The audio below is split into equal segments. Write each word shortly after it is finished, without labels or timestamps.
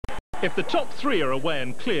If the top three are away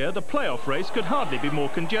and clear, the playoff race could hardly be more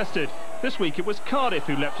congested. This week it was Cardiff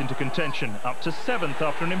who leapt into contention, up to 7th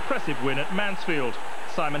after an impressive win at Mansfield.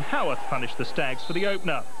 Simon Howarth punished the Stags for the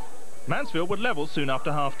opener. Mansfield would level soon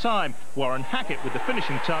after half-time, Warren Hackett with the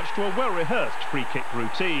finishing touch to a well-rehearsed free-kick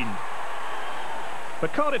routine.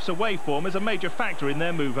 But Cardiff's away form is a major factor in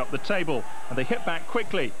their move up the table, and they hit back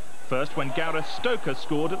quickly. First when Gareth Stoker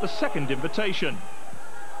scored at the second invitation.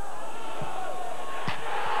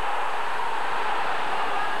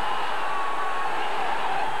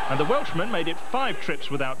 And the Welshman made it 5 trips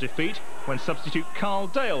without defeat when substitute Carl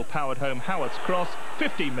Dale powered home Howarth's cross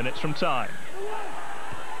 15 minutes from time.